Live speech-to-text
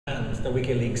the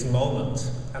WikiLeaks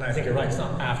moment, and I think you're right, it's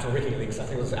not after WikiLeaks, I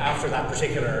think it was after that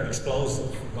particular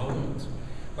explosive moment,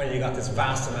 when you got this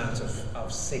vast amount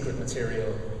of secret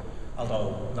material,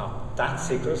 although not that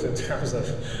secret in terms of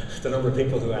the number of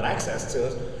people who had access to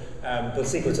it, but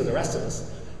secret to the rest of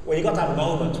us. When you got that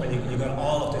moment when you got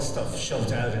all of this stuff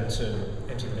shoved out into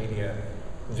the media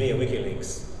via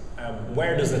WikiLeaks,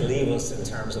 where does it leave us in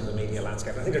terms of the media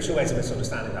landscape? I think there are two ways of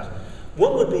misunderstanding that.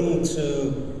 One would be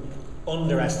to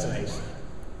underestimate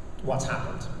what's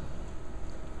happened.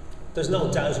 There's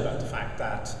no doubt about the fact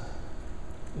that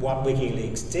what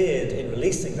WikiLeaks did in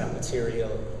releasing that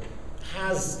material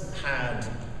has had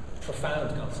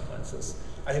profound consequences.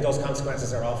 I think those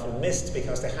consequences are often missed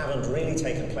because they haven't really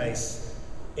taken place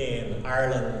in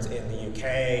Ireland, in the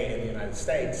UK, in the United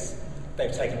States.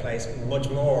 They've taken place much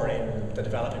more in the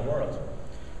developing world.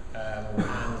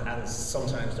 And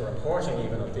sometimes the reporting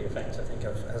even of the effect, I think,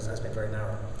 has been very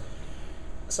narrow.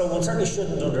 So one certainly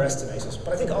shouldn't underestimate it,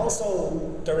 but I think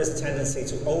also there is a tendency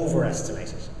to overestimate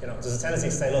it. You know, there's a tendency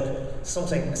to say, look,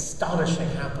 something astonishing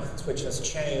happened which has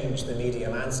changed the media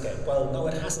landscape. Well, no,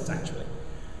 it hasn't actually.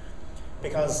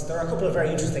 Because there are a couple of very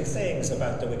interesting things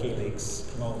about the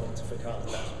WikiLeaks moment, if we call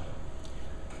it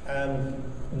that.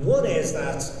 One is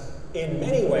that in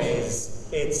many ways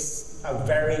it's a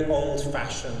very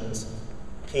old-fashioned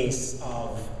piece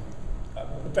of, a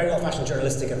very old-fashioned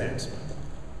journalistic event.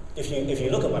 If you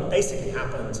look at what basically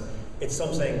happened, it's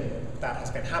something that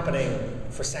has been happening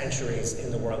for centuries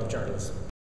in the world of journalism.